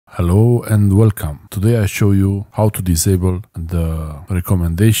Hello and welcome. Today I show you how to disable the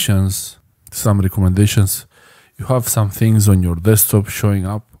recommendations. Some recommendations. You have some things on your desktop showing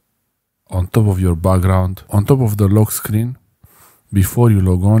up on top of your background, on top of the lock screen. Before you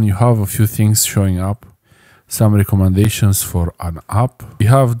log on, you have a few things showing up. Some recommendations for an app. You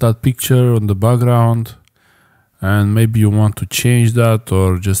have that picture on the background and maybe you want to change that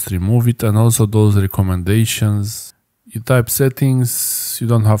or just remove it, and also those recommendations. You type settings, you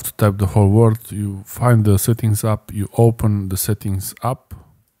don't have to type the whole word. You find the settings app, you open the settings app,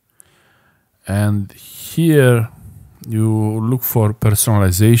 and here you look for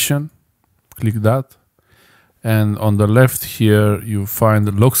personalization, click that, and on the left here you find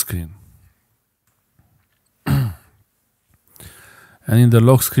the lock screen. And in the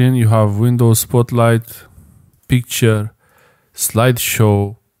lock screen you have Windows Spotlight, Picture,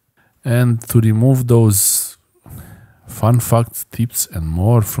 Slideshow, and to remove those fun facts, tips and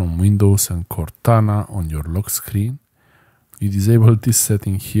more from Windows and Cortana on your lock screen, you disable this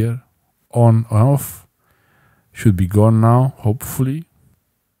setting here, on or off. Should be gone now, hopefully.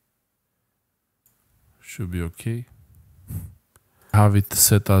 Should be okay. Have it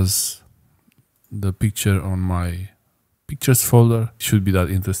set as the picture on my pictures folder. Should be that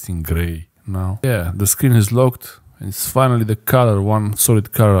interesting gray now. Yeah, the screen is locked and it's finally the color, one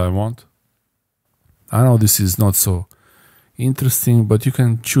solid color I want. I know this is not so interesting, but you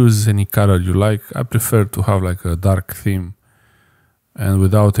can choose any color you like. I prefer to have like a dark theme and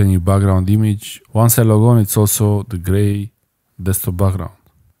without any background image. Once I log on, it's also the gray desktop background.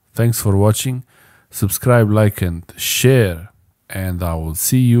 Thanks for watching. Subscribe, like and share, and I will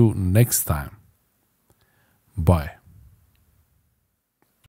see you next time. Bye.